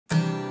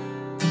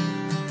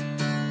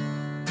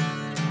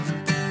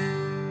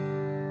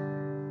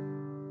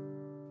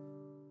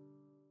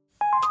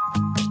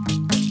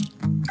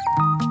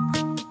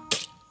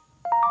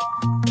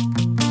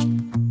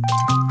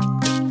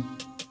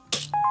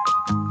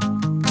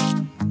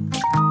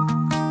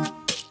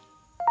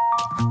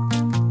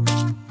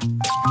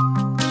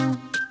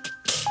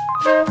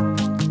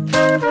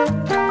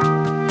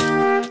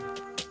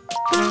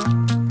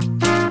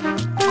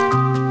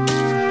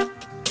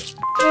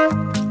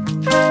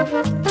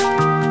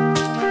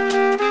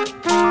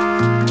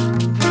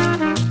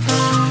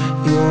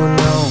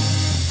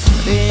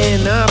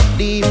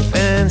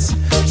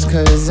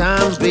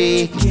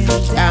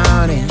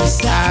down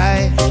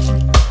inside.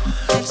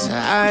 So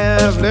I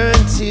have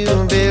learned to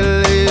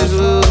build these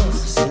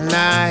rules, and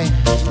I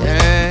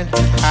learn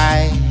to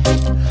hide.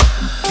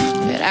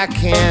 But I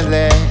can't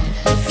let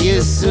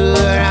fear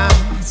surround,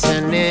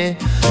 turning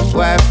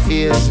what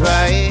feels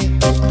right.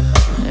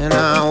 And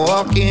I'm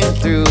walking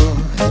through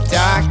the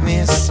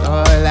darkness,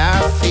 all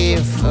I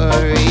feel for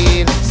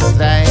real is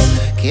like,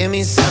 give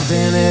me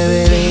something to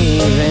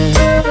believe in.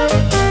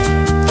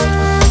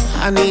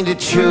 I need the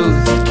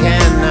truth,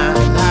 cannot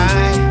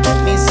lie.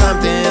 Give me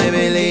something to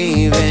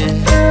believe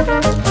in.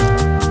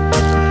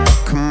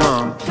 Come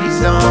on,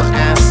 please don't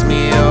ask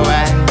me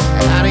why.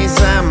 I need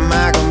something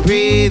I can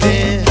breathe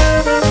in.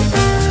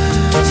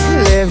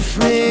 Lift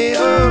me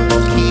up,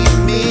 keep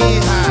me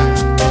high.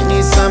 I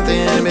need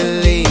something to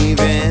believe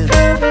in.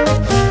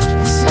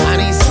 So I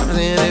need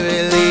something to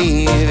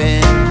believe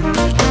in.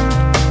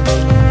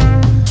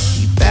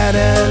 You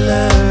better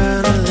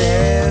learn to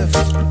live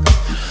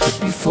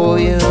before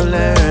you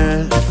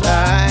learn to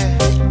fly.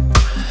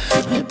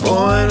 We're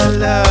born to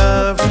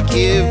love,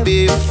 forgive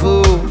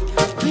before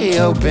we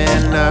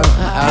open up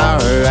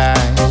our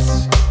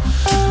eyes.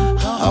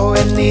 All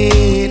we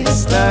need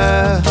is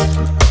love,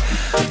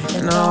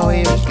 and all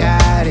we've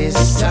got is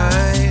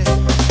time.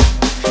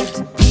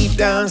 Deep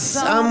down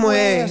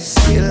somewhere,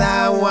 still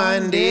I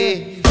wonder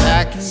if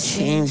I can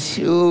change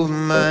your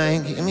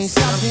mind. Give me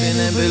something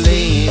to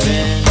believe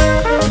in.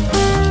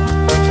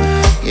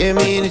 Give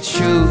me the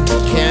truth,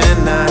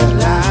 cannot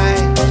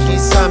lie. Give me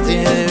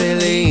something to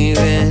believe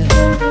in.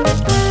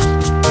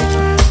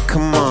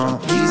 Come on,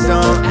 please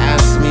don't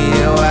ask me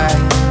why.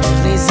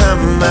 Give me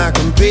something I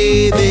can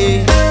breathe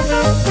in.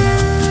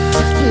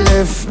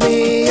 Lift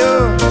me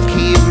up,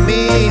 keep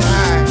me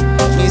high.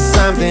 Need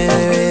something to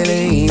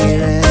believe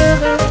in.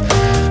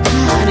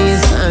 I need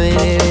something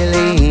to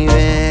believe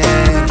in.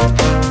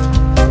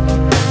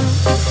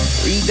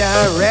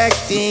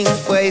 Redirecting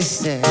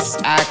voices,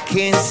 I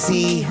can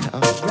see a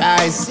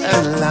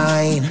rising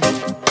line.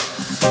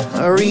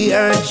 I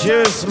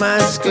readjust my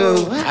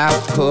scope, I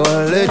pull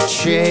the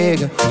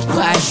trigger,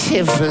 watch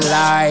it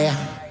fly.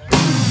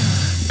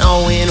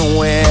 Knowing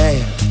where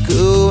you're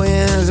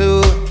going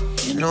to,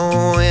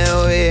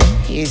 where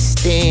you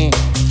stand.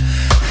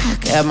 I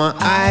got my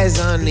eyes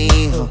on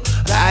you,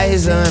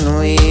 eyes on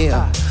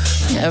wheel,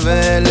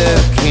 never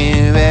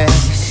looking back.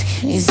 Just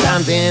give me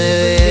something to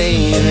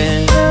believe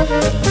in.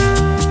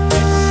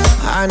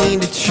 I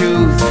need the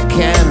truth, I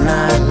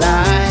cannot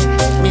lie.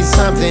 Give me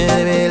something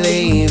to